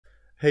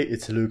Hey,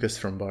 it's Lucas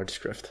from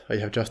Bardscraft. I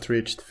have just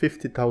reached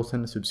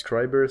 50,000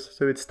 subscribers,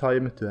 so it's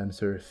time to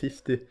answer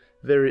 50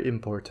 very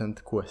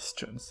important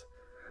questions.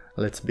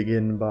 Let's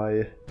begin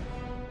by...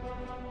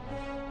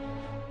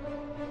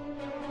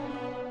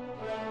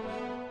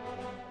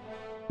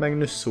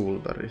 Magnus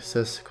Solberg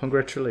says,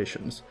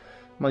 congratulations.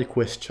 My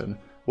question,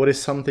 what is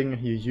something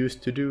you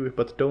used to do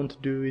but don't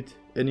do it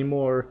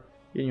anymore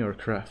in your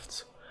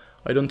crafts?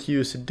 I don't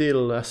use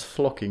dill as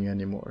flocking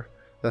anymore.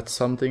 That's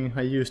something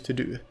I used to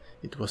do.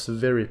 It was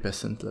very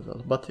peasant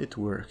level, but it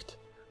worked.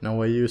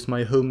 Now I use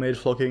my homemade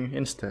flocking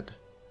instead.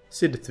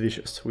 Sid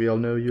Vicious, we all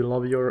know you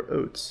love your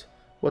oats.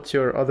 What's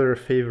your other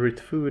favorite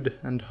food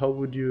and how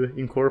would you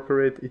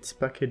incorporate its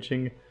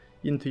packaging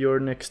into your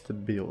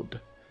next build?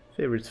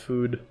 Favorite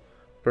food?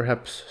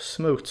 Perhaps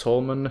smoked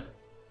salmon,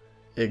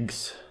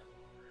 eggs,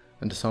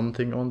 and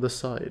something on the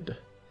side.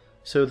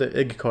 So the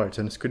egg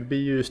cartons could be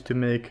used to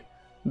make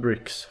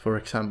bricks, for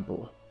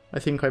example. I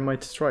think I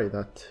might try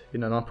that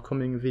in an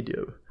upcoming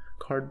video.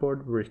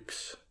 Cardboard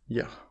bricks.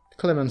 Yeah.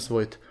 Clemens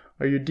Voigt,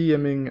 are you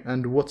DMing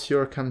and what's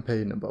your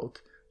campaign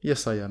about?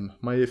 Yes, I am.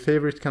 My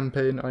favorite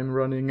campaign I'm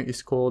running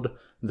is called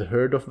The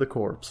Herd of the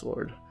Corpse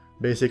Lord.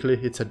 Basically,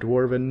 it's a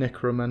dwarven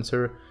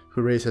necromancer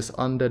who raises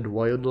undead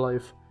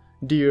wildlife.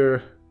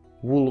 Deer,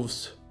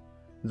 wolves,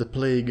 the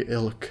plague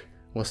elk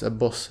was a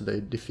boss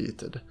they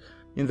defeated.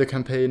 In the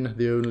campaign,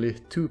 the only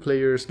 2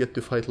 players get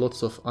to fight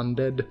lots of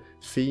undead,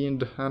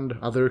 fiend, and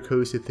other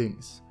cozy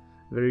things.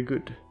 Very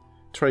good.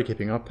 Try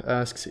Keeping Up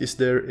asks, is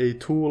there a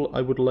tool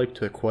I would like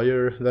to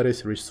acquire that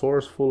is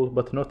resourceful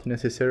but not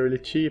necessarily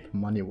cheap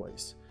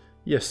money-wise?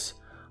 Yes,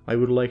 I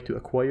would like to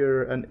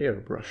acquire an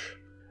airbrush.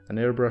 An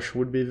airbrush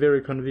would be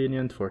very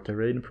convenient for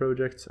terrain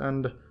projects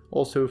and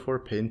also for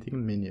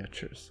painting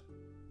miniatures.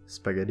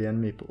 Spaghetti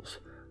and Meeples,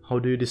 how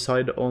do you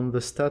decide on the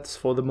stats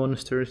for the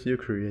monsters you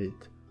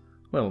create?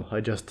 Well,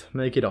 I just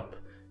make it up.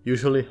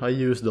 Usually I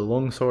use the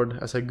longsword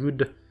as a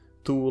good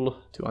tool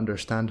to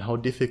understand how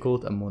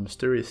difficult a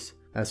monster is.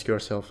 Ask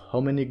yourself, how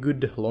many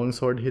good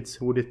longsword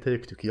hits would it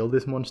take to kill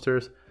these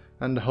monsters,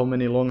 and how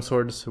many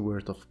longswords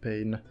worth of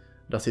pain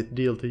does it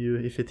deal to you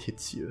if it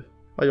hits you.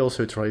 I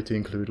also try to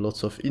include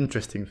lots of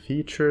interesting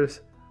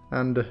features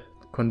and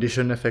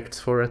condition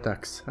effects for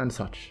attacks and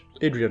such.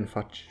 Adrian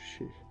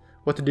Fachi,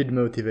 what did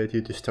motivate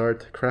you to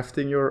start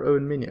crafting your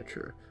own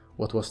miniature?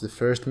 What was the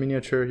first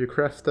miniature you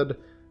crafted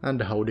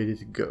and how did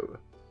it go?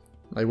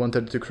 I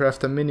wanted to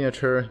craft a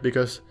miniature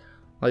because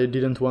I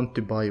didn't want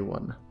to buy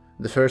one.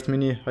 The first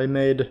mini I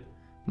made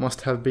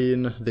must have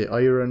been the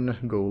iron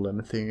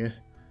golem thingy.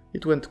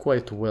 It went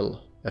quite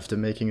well. After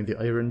making the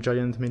iron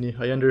giant mini,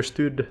 I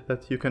understood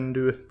that you can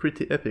do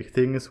pretty epic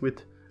things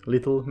with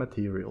little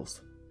materials.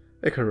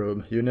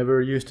 Ekarome, you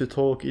never used to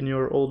talk in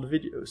your old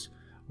videos.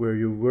 Were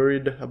you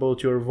worried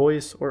about your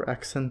voice or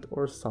accent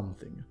or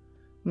something?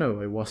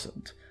 No, I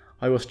wasn't.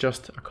 I was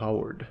just a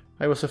coward.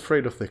 I was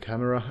afraid of the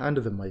camera and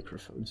the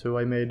microphone, so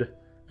I made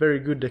very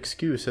good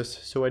excuses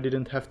so I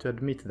didn't have to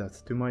admit that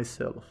to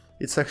myself.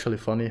 It's actually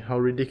funny how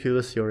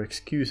ridiculous your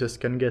excuses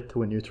can get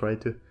when you try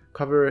to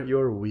cover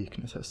your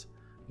weaknesses.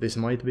 This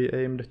might be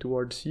aimed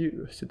towards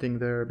you, sitting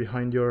there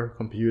behind your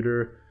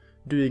computer,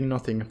 doing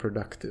nothing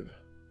productive.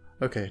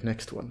 Okay,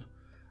 next one.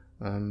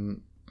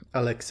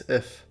 Alex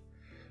F.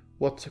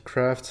 What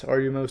crafts are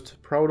you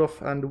most proud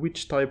of and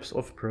which types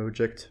of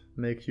projects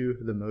make you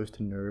the most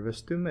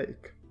nervous to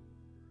make?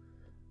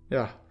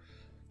 Yeah,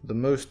 the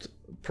most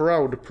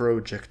proud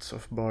projects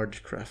of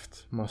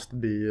Bardscraft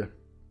must be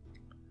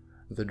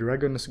the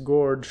Dragon's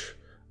Gorge,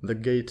 the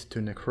Gate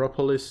to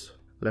Necropolis,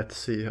 let's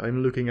see,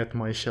 I'm looking at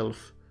my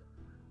shelf,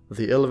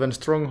 the Elven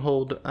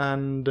Stronghold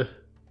and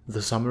the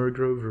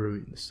Summergrove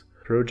Ruins.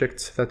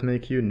 Projects that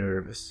make you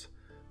nervous.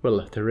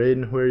 Well,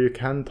 terrain where you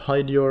can't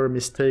hide your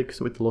mistakes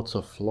with lots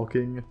of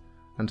flocking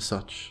and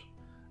such.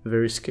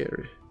 Very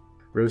scary.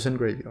 Rosen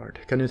Graveyard,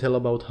 can you tell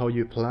about how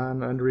you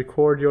plan and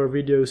record your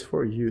videos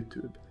for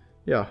YouTube?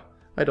 Yeah,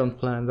 I don't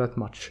plan that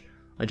much.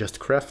 I just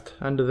craft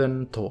and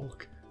then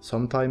talk.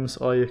 Sometimes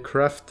I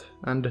craft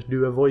and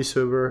do a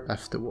voiceover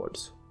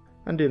afterwards.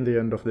 And in the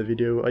end of the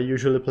video I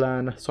usually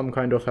plan some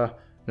kind of a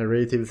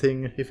narrative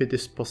thing if it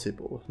is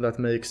possible. That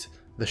makes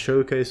the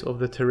showcase of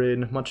the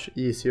terrain much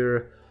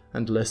easier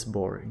and less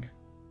boring.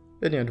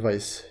 Any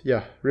advice?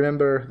 Yeah,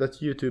 remember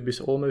that YouTube is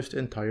almost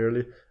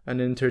entirely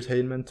an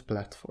entertainment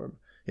platform.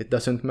 It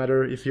doesn't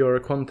matter if your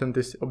content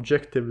is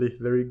objectively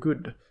very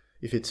good,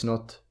 if it's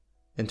not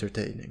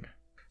entertaining.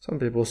 Some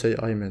people say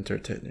I'm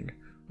entertaining.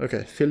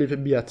 Okay,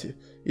 Philip Beatty,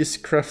 is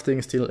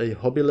crafting still a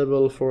hobby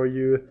level for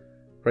you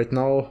right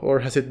now, or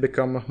has it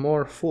become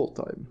more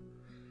full-time?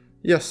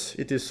 Yes,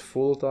 it is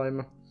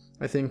full-time.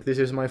 I think this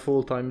is my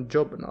full-time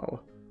job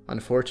now,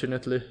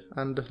 unfortunately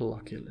and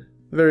luckily.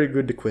 Very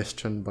good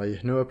question by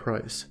Noah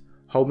Price.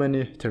 How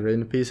many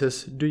terrain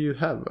pieces do you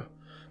have?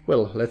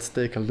 Well, let's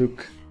take a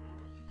look.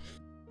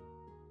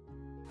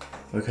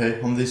 Okay,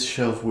 on this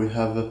shelf we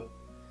have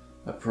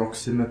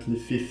approximately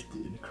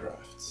 15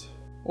 crafts.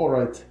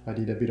 Alright, I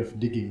did a bit of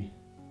digging.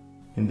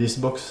 In this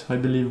box I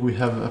believe we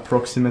have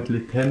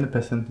approximately 10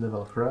 peasant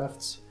level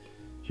crafts.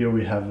 Here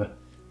we have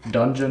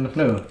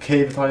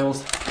cave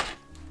tiles,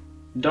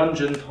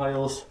 dungeon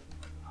tiles,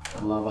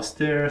 lava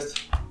stairs,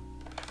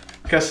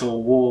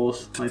 castle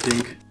walls, I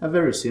think. A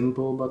very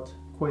simple but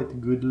quite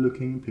good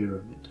looking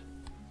pyramid.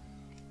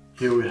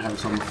 Here we have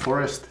some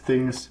forest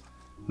things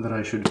that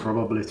I should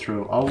probably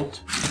throw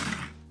out.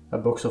 A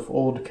box of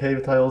old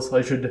cave tiles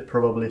I should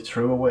probably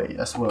throw away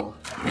as well.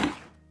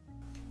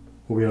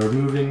 We are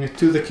moving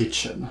to the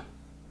kitchen.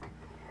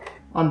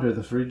 Under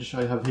the fridge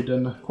I have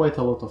hidden quite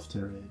a lot of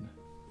terrain.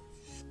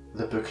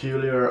 The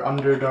peculiar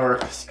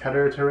Underdark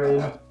scatter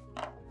terrain,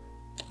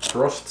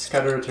 Frost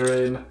scatter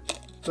terrain.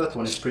 That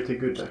one is pretty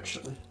good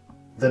actually.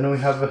 Then we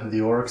have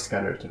the Orc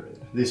scatter terrain.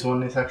 This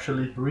one is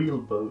actually real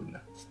bone.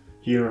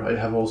 Here I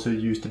have also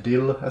used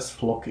dill as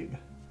flocking.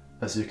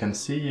 As you can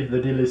see, the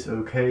dill is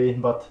okay,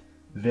 but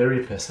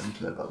very peasant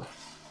level.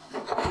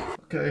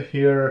 Okay,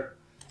 here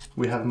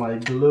we have my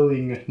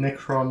glowing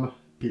Necron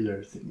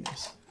pillar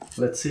thingies.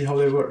 Let's see how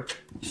they work.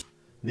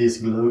 These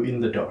glow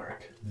in the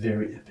dark,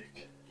 very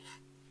epic.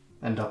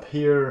 And up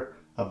here,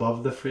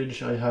 above the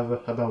fridge, I have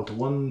about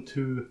 1,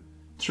 2,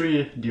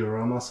 3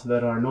 dioramas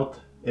that are not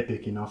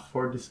epic enough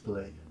for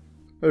display.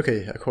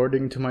 Okay,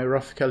 according to my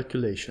rough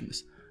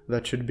calculations,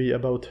 that should be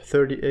about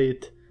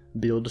 38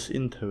 builds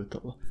in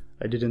total.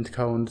 I didn't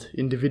count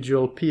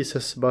individual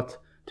pieces, but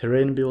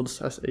terrain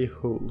builds as a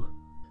whole.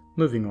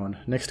 Moving on,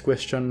 next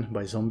question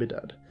by Zombie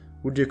Dad.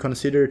 Would you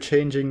consider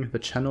changing the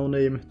channel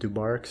name to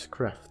Bark's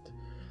Craft?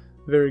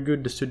 Very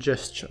good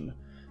suggestion.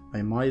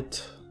 I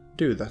might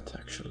do that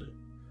actually.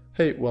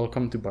 Hey,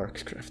 welcome to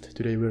Bark's Craft.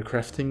 Today we're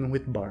crafting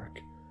with bark.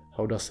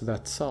 How does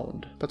that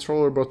sound?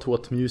 Patrollerbot,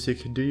 what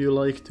music do you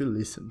like to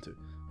listen to?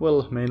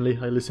 Well, mainly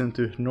I listen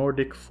to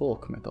Nordic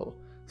folk metal,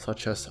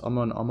 such as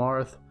Amon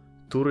Amarth,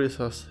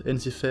 Turisas,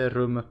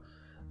 Ensiferum,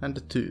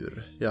 and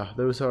Tyr. Yeah,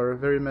 those are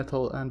very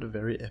metal and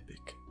very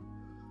epic.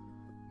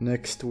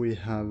 Next we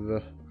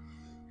have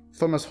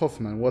Thomas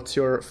Hoffman. What's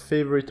your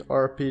favorite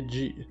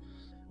RPG?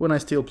 When I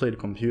still played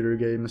computer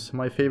games,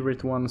 my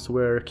favorite ones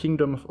were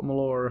Kingdom of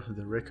Amalur,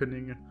 The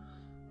Reckoning,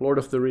 Lord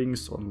of the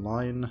Rings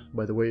Online.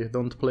 By the way,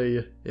 don't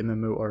play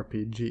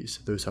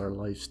MMORPGs, those are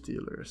life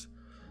stealers.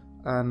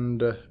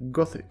 And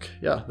Gothic.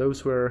 Yeah,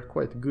 those were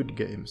quite good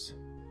games.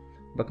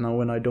 But now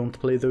when I don't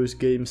play those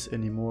games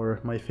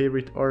anymore, my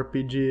favorite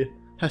RPG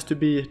has to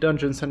be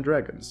Dungeons and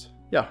Dragons.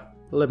 Yeah,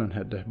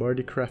 Lemonhead,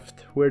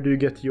 Bardycraft. Where do you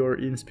get your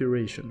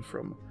inspiration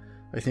from?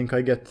 I think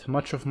I get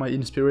much of my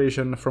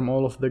inspiration from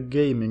all of the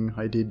gaming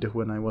I did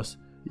when I was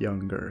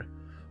younger.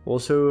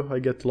 Also, I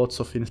get lots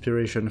of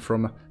inspiration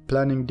from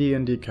planning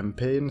D&D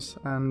campaigns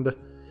and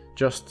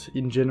just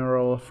in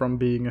general from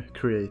being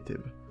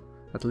creative.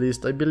 At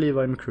least I believe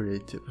I'm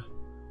creative.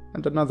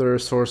 And another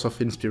source of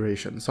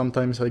inspiration.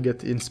 Sometimes I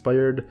get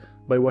inspired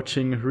by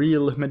watching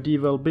real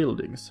medieval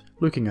buildings.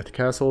 Looking at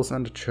castles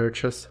and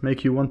churches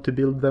make you want to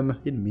build them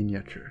in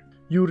miniature.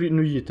 Yuri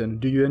Nuyiten,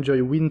 do you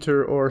enjoy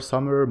winter or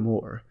summer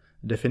more?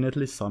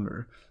 Definitely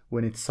summer.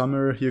 When it's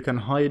summer you can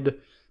hide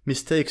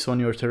mistakes on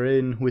your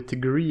terrain with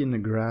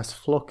green grass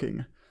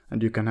flocking,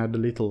 and you can add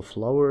little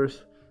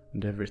flowers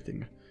and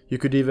everything. You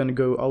could even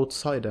go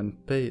outside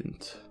and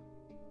paint.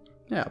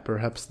 Yeah,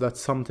 perhaps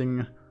that's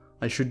something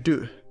I should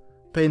do.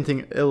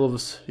 Painting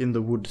elves in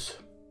the woods.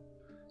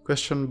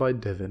 Question by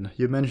Devin.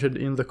 You mentioned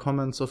in the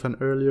comments of an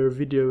earlier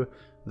video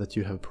that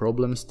you have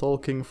problems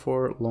talking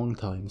for long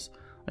times.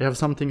 I have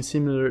something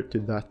similar to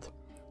that.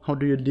 How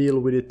do you deal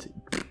with it?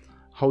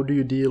 How do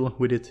you deal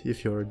with it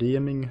if you're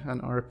DMing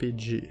an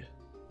RPG?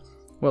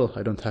 Well,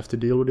 I don't have to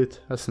deal with it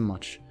as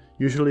much.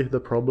 Usually the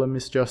problem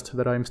is just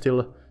that I'm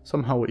still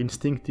somehow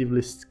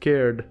instinctively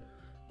scared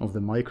of the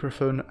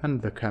microphone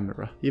and the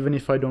camera, even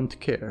if I don't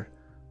care.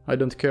 I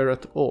don't care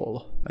at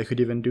all. I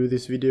could even do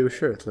this video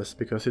shirtless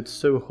because it's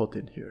so hot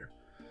in here.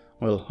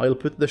 Well, I'll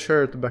put the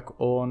shirt back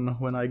on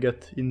when I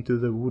get into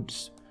the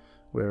woods,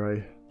 where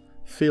I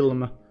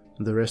film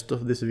the rest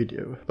of this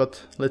video.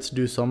 But let's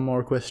do some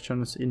more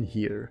questions in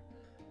here.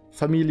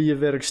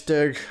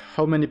 Familiewerksteg,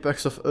 how many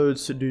packs of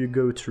oats do you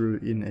go through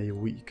in a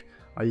week?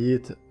 I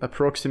eat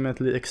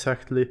approximately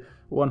exactly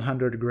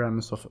 100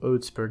 grams of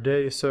oats per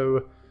day,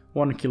 so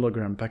 1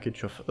 kilogram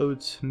package of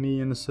oats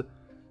means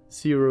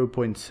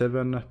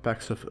 0.7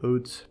 packs of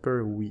oats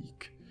per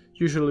week.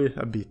 Usually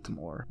a bit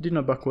more.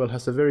 Dina Buckwell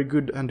has a very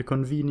good and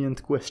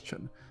convenient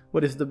question.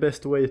 What is the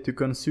best way to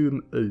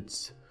consume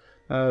oats?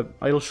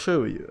 I'll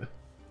show you.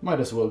 Might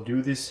as well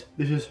do this.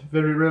 This is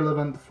very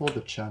relevant for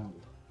the channel.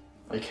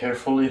 I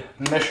carefully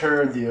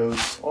measure the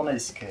oats on a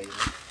scale.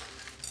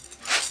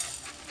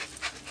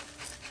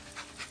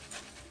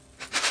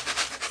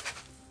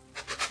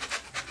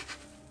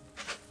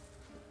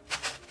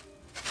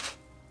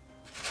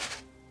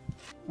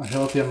 A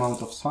healthy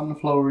amount of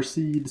sunflower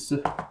seeds,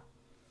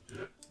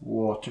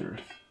 water,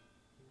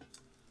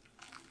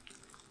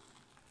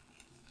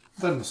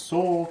 then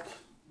salt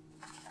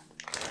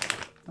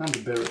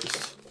and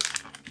berries.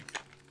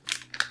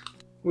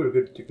 We're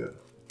good to go.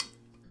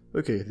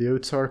 Okay, the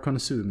oats are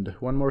consumed.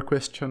 One more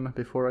question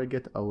before I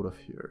get out of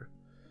here.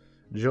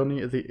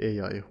 Johnny the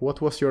AI, what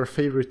was your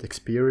favorite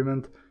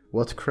experiment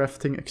What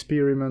crafting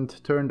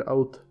experiment turned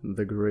out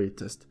the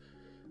greatest?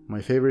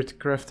 My favorite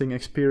crafting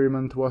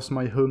experiment was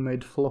my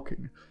homemade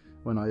flocking,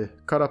 when I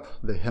cut up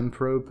the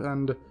hemp rope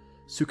and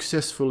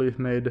successfully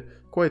made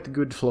quite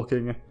good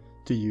flocking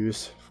to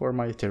use for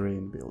my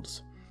terrain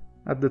builds.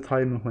 At the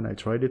time when I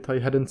tried it, I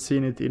hadn't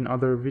seen it in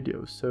other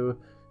videos, so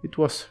it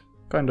was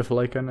kind of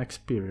like an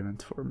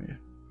experiment for me.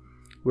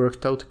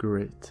 Worked out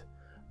great.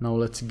 Now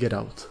let's get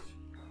out.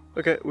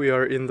 Okay, we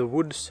are in the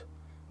woods.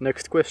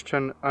 Next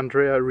question,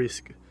 Andrea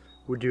Risk.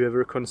 Would you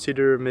ever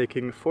consider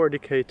making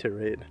 40k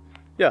terrain?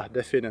 Yeah,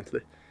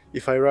 definitely.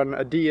 If I run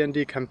a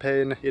D&D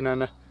campaign in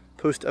an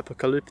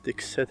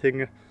post-apocalyptic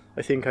setting,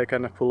 I think I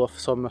can pull off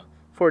some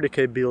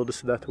 40k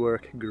builds that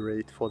work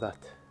great for that.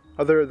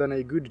 Other than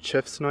a good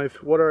chef's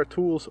knife, what are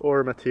tools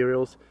or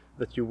materials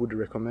that you would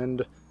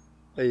recommend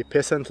a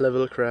peasant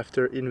level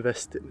crafter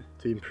invest in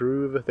to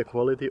improve the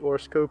quality or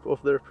scope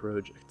of their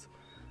project?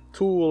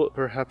 Tool,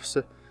 perhaps,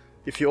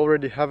 if you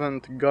already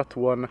haven't got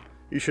one,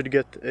 you should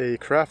get a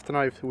craft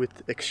knife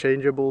with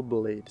exchangeable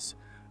blades.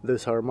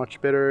 Those are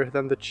much better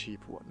than the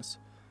cheap ones.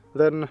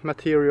 Then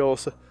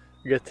materials,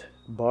 get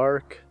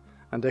bark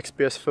and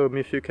XPS foam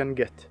if you can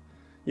get.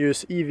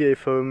 Use EVA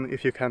foam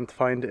if you can't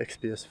find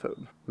XPS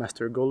foam.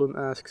 Master Gollum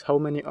asks, how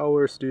many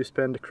hours do you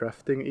spend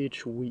crafting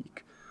each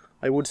week?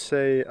 I would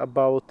say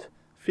about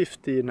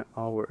 15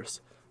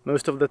 hours.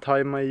 Most of the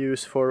time I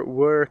use for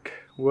work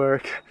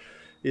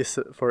is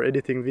for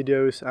editing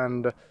videos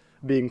and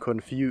being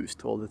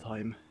confused all the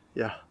time.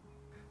 Yeah.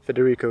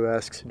 Federico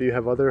asks, do you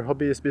have other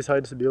hobbies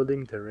besides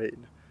building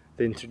terrain?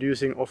 The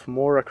introducing of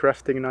Mora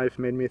crafting knife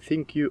made me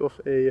think you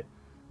of a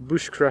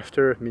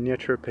bushcrafter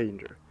miniature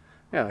painter.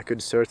 Yeah, I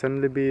could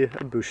certainly be a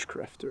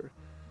bushcrafter.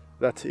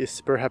 That is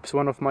perhaps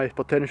one of my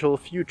potential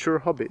future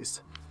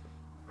hobbies.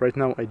 Right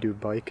now I do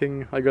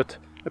biking. I got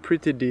a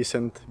pretty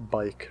decent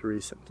bike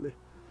recently.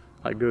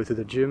 I go to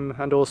the gym,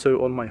 and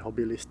also on my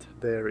hobby list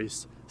there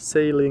is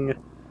sailing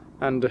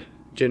and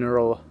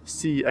general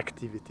sea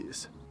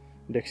activities.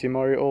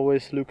 Deximari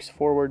always looks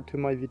forward to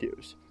my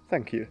videos.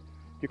 Thank you.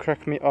 You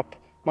crack me up.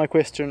 My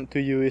question to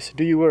you is,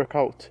 do you work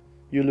out?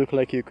 You look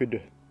like you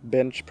could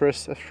bench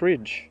press a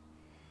fridge.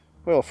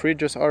 Well,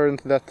 fridges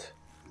aren't that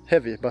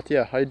heavy, but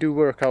yeah, I do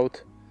work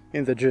out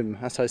in the gym,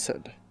 as I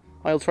said.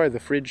 I'll try the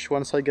fridge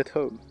once I get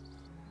home.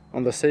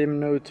 On the same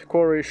note,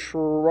 Corey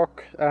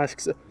Schrock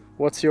asks,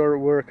 what's your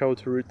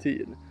workout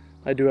routine?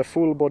 I do a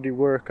full body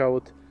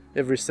workout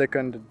every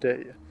second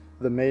day.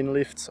 The main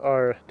lifts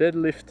are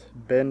deadlift,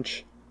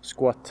 bench,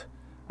 squat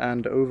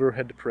and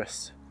overhead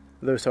press.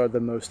 Those are the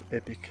most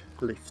epic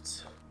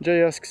lifts.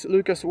 Jay asks,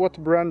 Lucas,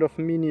 what brand of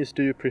minis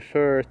do you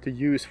prefer to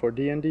use for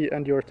D&D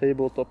and your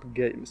tabletop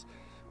games?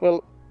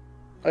 Well,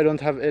 I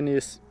don't have any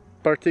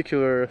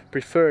particular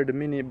preferred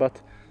mini,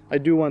 but I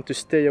do want to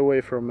stay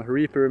away from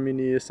Reaper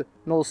minis,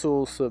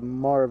 Nolsul's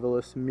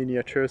marvelous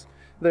miniatures.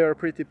 They are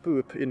pretty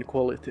poop in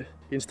quality.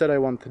 Instead I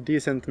want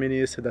decent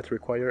minis that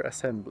require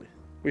assembly.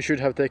 We should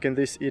have taken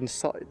this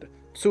inside.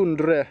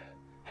 Tsundre,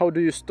 how do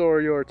you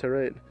store your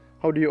terrain?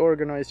 How do you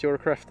organize your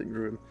crafting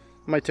room?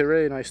 My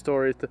terrain, I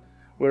store it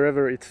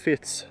wherever it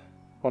fits.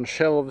 On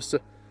shelves,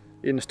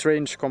 in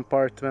strange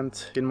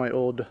compartments in my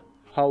old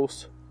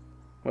house.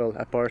 Well,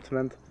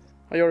 apartment.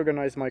 I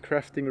organize my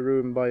crafting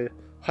room by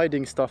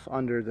hiding stuff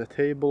under the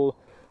table.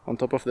 On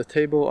top of the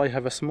table I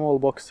have a small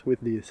box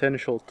with the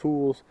essential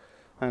tools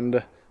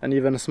and an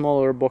even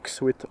smaller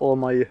box with all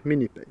my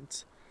mini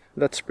paints.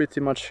 That's pretty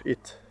much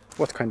it.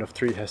 What kind of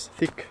tree has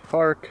thick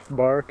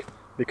bark?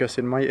 Because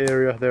in my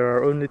area there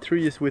are only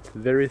trees with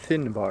very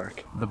thin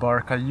bark. The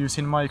bark I use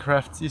in my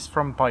crafts is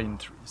from pine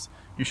trees.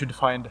 You should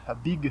find a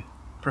big,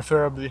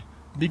 preferably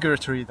bigger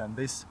tree than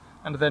this,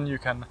 and then you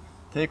can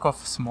take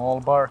off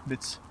small bark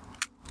bits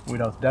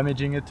without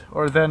damaging it,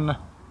 or then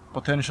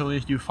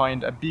potentially you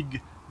find a big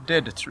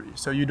dead tree,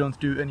 so you don't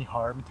do any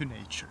harm to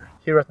nature.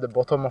 Here at the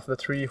bottom of the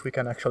tree we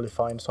can actually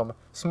find some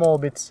small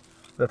bits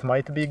that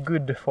might be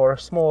good for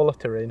small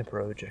terrain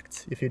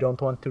projects, if you don't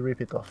want to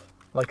rip it off,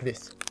 like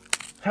this.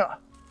 Ha!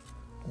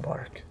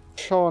 Bark.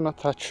 Sean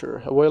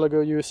Thatcher, a while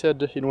ago you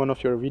said in one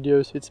of your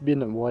videos it's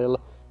been a while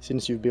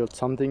since you built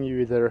something you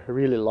either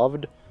really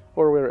loved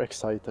or were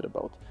excited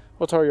about.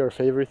 What are your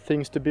favorite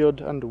things to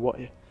build and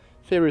why?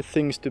 Favorite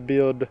things to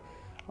build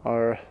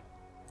are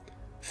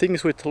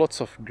things with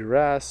lots of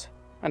grass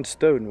and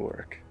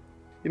stonework.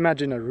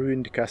 Imagine a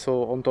ruined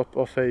castle on top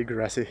of a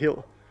grassy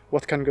hill.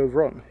 What can go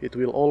wrong? It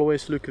will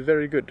always look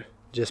very good.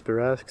 Jesper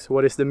asks,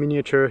 what is the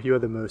miniature you are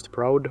the most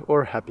proud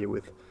or happy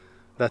with?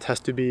 That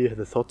has to be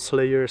the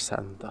Thoughtslayer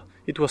Santa.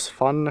 It was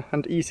fun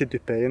and easy to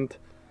paint,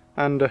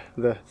 and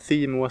the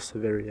theme was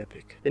very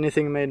epic.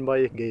 Anything made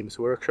by Games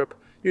Workshop,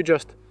 you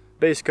just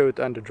base coat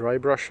and dry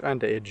brush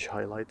and edge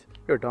highlight.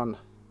 You're done.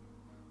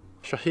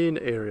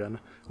 Shaheen Arian,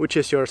 which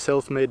is your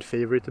self-made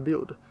favorite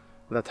build?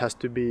 That has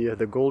to be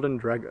the Golden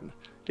Dragon.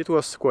 It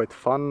was quite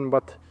fun,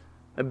 but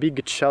a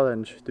big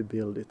challenge to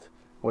build it.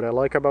 What I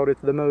like about it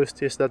the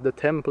most is that the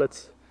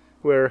templates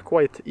were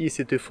quite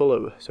easy to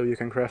follow, so you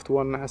can craft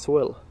one as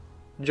well.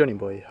 Johnny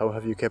Boy, how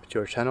have you kept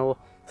your channel?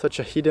 Such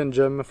a hidden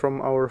gem from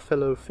our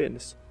fellow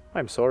Finns.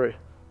 I'm sorry.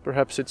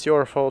 Perhaps it's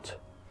your fault.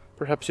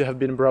 Perhaps you have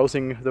been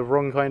browsing the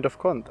wrong kind of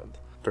content.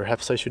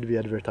 Perhaps I should be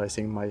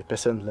advertising my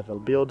peasant level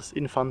builds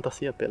in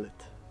Fantasia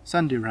Pellet.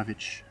 Sandy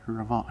Ravage,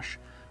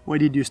 why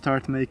did you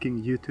start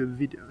making YouTube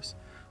videos?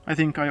 I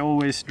think I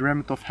always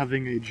dreamt of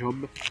having a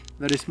job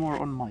that is more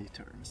on my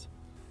terms.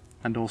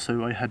 And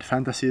also I had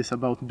fantasies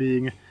about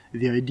being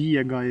the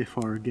idea guy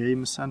for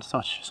games and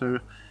such, so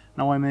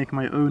now I make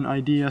my own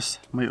ideas,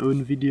 my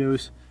own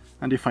videos,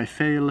 and if I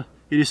fail,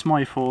 it is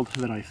my fault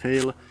that I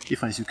fail.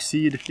 If I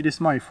succeed, it is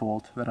my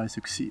fault that I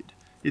succeed.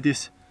 It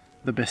is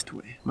the best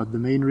way. But the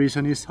main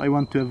reason is I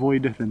want to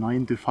avoid the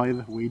 9 to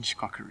 5 wage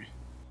cockery.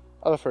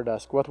 Alfred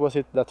asks, what was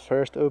it that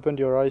first opened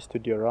your eyes to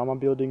diorama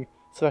building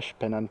 /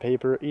 pen and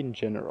paper in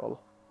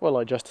general? Well,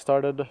 I just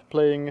started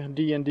playing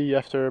D&D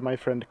after my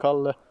friend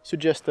Kalle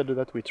suggested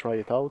that we try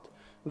it out.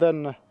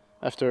 Then,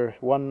 after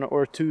 1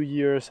 or 2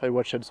 years, I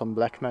watched some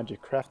black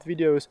magic craft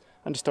videos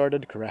and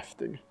started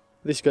crafting.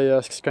 This guy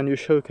asks, can you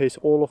showcase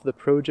all of the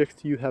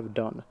projects you have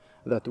done?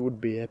 That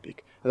would be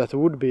epic. That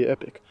would be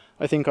epic.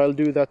 I think I'll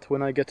do that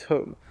when I get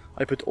home.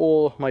 I put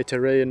all my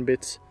terrain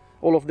bits,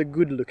 all of the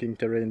good-looking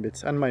terrain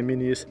bits and my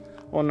minis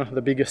on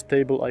the biggest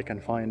table I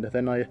can find.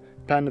 Then I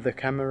pan the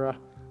camera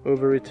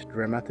over it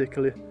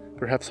dramatically.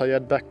 Perhaps I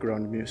add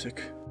background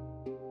music.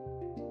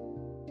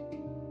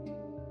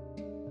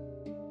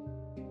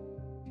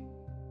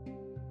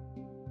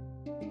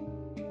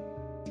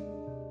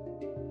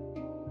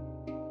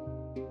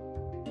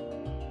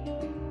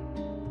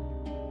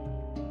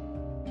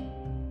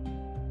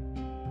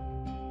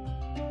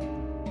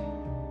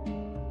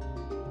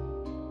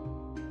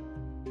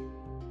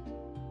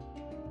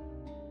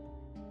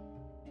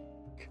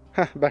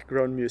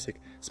 Background music.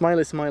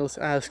 Smiley Smiles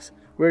asks,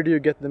 where do you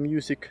get the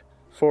music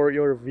for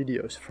your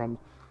videos from?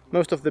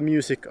 Most of the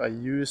music I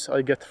use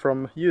I get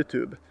from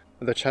YouTube.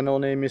 The channel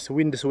name is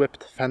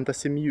Windswept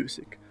Fantasy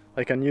Music.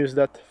 I can use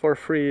that for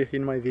free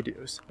in my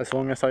videos, as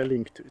long as I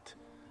link to it.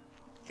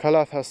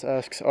 Kalathas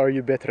asks, are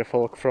you better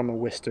folk from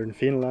Western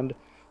Finland?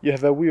 You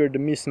have a weird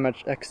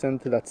mismatched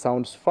accent that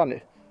sounds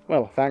funny.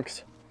 Well,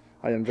 thanks.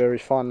 I am very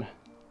fun.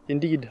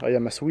 Indeed, I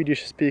am a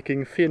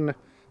Swedish-speaking Finn,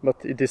 but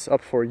it is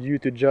up for you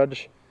to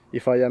judge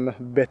if I am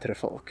better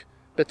folk.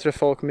 Better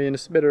folk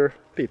means better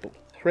people.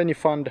 Renny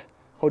Fund,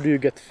 how do you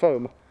get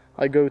foam?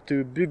 I go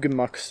to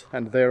Byggmax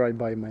and there I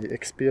buy my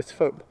XPS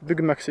foam.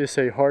 Byggmax is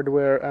a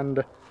hardware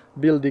and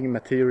building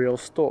material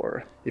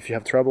store. If you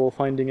have trouble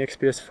finding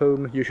XPS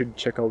foam, you should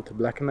check out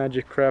Black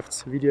Magic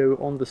Craft's video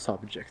on the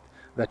subject.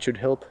 That should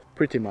help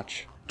pretty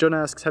much. John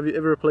asks, have you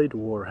ever played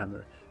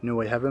Warhammer? No,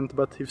 I haven't,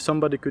 but if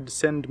somebody could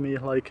send me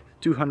like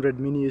 200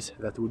 minis,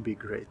 that would be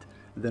great.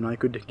 Then I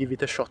could give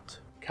it a shot.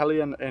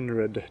 Callian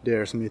Enred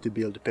dares me to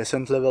build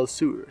peasant-level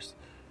sewers.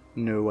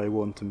 No, I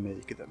won't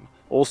make them.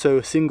 Also,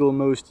 single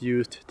most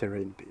used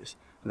terrain piece.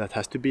 That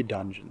has to be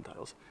dungeon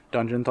tiles.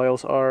 Dungeon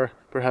tiles are,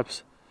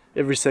 perhaps,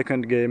 every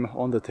second game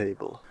on the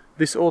table.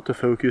 This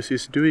autofocus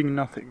is doing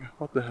nothing.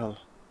 What the hell?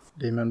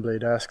 Demon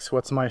Blade asks,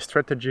 what's my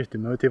strategy to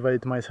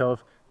motivate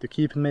myself to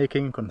keep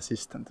making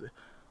consistently?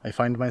 I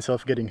find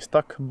myself getting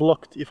stuck,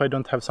 blocked, if I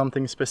don't have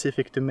something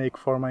specific to make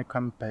for my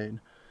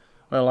campaign.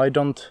 Well, I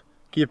don't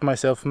keep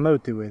myself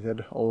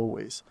motivated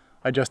always.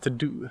 I just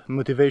do.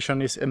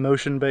 Motivation is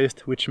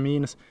emotion-based, which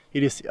means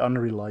it is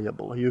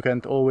unreliable. You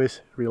can't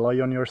always rely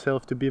on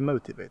yourself to be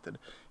motivated.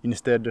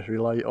 Instead,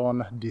 rely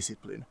on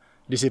discipline.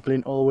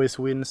 Discipline always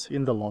wins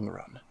in the long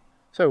run.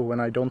 So, when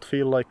I don't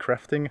feel like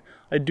crafting,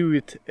 I do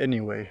it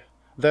anyway.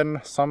 Then,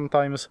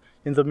 sometimes,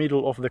 in the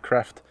middle of the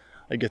craft,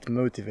 I get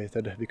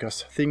motivated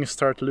because things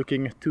start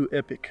looking too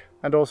epic.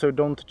 And also,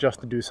 don't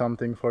just do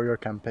something for your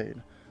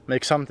campaign.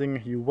 Make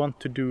something you want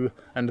to do,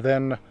 and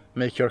then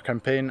make your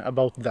campaign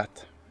about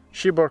that.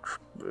 Shibor,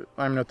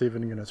 I'm not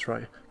even gonna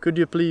try. Could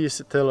you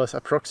please tell us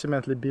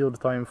approximately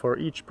build time for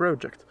each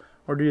project?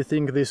 Or do you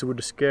think this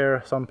would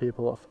scare some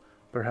people off?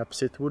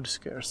 Perhaps it would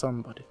scare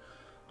somebody.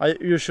 I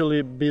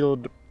usually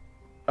build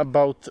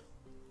about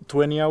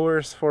 20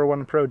 hours for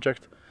one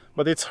project,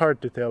 but it's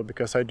hard to tell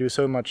because I do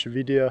so much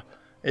video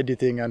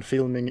editing and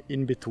filming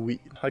in between.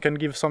 I can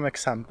give some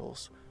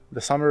examples.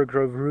 The Summer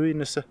Grove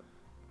Ruins,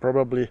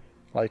 probably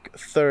like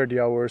 30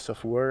 hours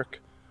of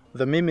work.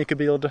 The Mimic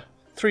build,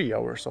 3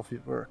 hours of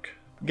work.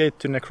 Gate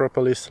to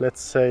Necropolis,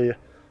 let's say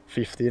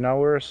 15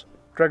 hours.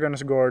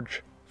 Dragon's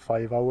Gorge,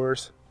 5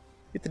 hours.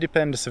 It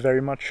depends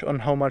very much on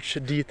how much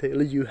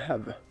detail you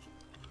have.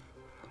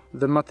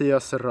 The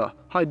Matthias Ra,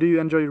 hi, do you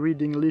enjoy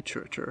reading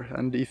literature?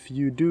 And if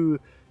you do,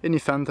 any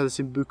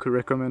fantasy book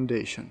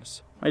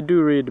recommendations? I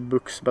do read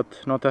books,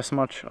 but not as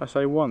much as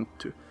I want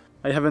to.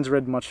 I haven't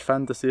read much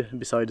fantasy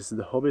besides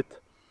The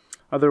Hobbit.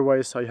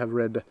 Otherwise, I have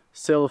read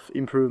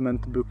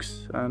self-improvement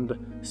books and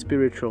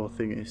spiritual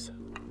thingies.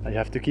 I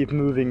have to keep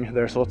moving,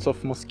 there's lots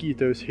of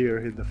mosquitoes here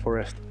in the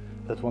forest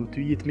that want to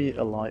eat me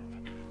alive.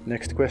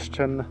 Next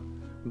question,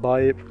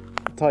 by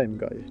Time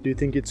Guy. Do you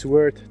think it's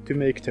worth to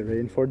make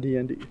terrain for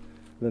D&D?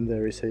 Then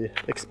there is a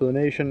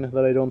explanation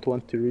that I don't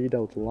want to read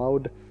out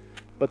loud.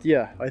 But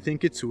yeah, I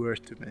think it's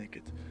worth to make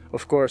it.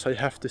 Of course, I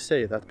have to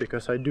say that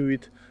because I do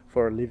it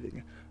for a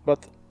living.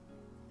 But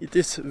it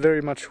is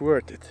very much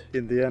worth it.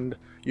 In the end,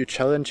 you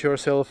challenge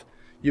yourself,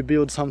 you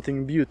build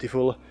something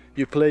beautiful,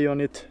 you play on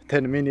it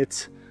 10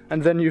 minutes,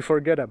 and then you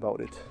forget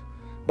about it.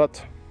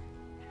 But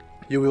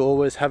you will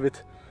always have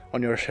it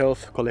on your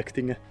shelf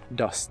collecting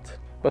dust.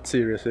 But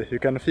seriously, you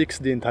can fix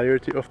the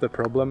entirety of the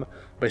problem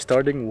by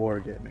starting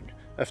wargaming.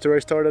 After I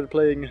started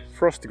playing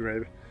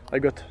Frostgrave, I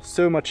got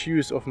so much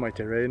use of my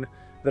terrain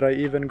that I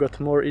even got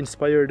more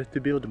inspired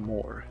to build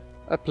more.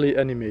 Apply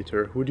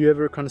Animator, would you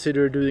ever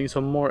consider doing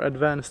some more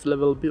advanced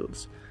level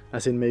builds?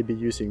 As in maybe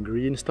using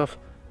green stuff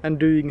and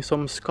doing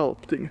some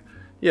sculpting?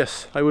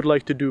 Yes, I would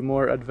like to do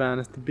more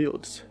advanced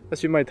builds.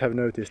 As you might have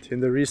noticed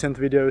in the recent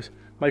videos,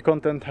 my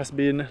content has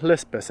been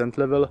less peasant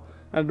level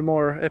and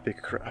more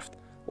epic craft.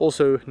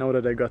 Also, now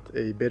that I got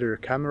a better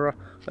camera,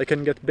 I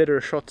can get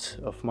better shots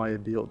of my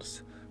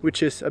builds,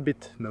 which is a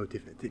bit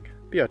motivating.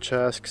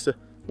 Piacha asks,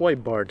 why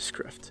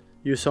Bardscraft?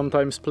 You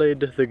sometimes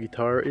played the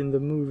guitar in the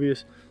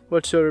movies.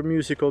 What's your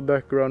musical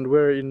background?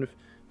 Wherein?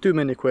 Too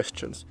many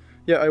questions.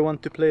 Yeah, I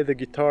want to play the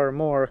guitar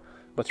more,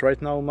 but right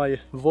now my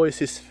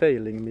voice is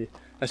failing me.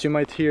 As you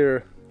might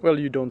hear, well,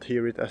 you don't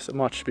hear it as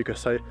much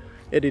because I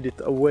edit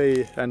it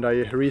away and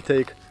I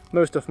retake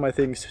most of my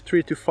things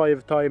 3 to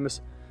 5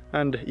 times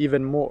and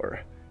even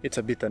more. It's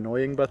a bit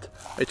annoying, but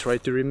I try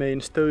to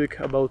remain stoic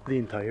about the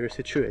entire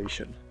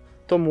situation.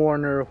 Tom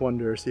Warner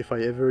wonders if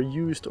I ever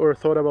used or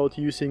thought about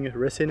using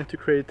resin to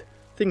create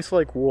things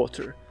like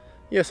water.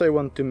 Yes, I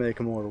want to make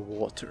more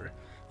water.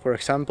 For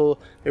example,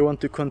 I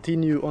want to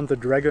continue on the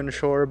Dragon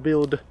Shore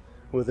build,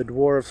 where the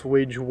dwarves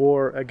wage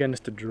war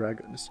against the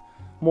dragons.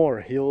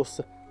 More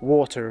hills,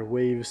 water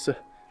waves,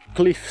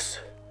 cliffs,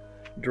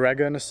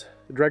 dragons,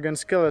 dragon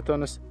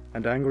skeletons,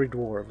 and angry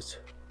dwarves.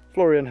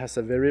 Florian has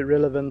a very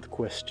relevant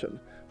question.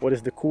 What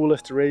is the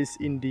coolest race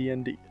in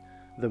D&D?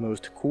 The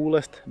most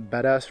coolest,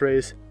 badass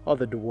race are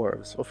the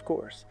dwarves, of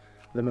course.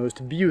 The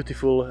most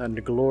beautiful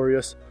and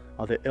glorious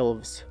are the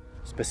elves,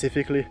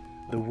 specifically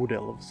the wood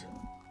elves.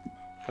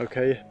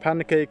 Okay,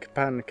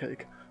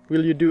 Pancake.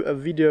 Will you do a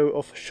video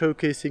of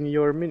showcasing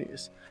your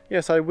minis?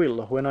 Yes, I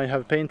will. When I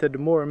have painted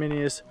more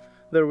minis,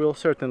 there will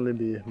certainly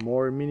be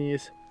more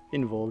minis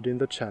involved in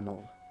the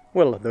channel.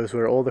 Well, those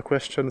were all the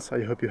questions.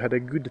 I hope you had a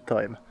good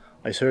time.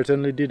 I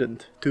certainly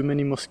didn't. Too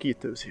many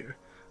mosquitoes here.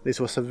 This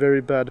was a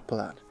very bad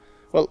plan.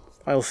 Well,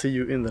 I'll see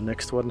you in the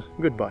next one.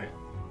 Goodbye.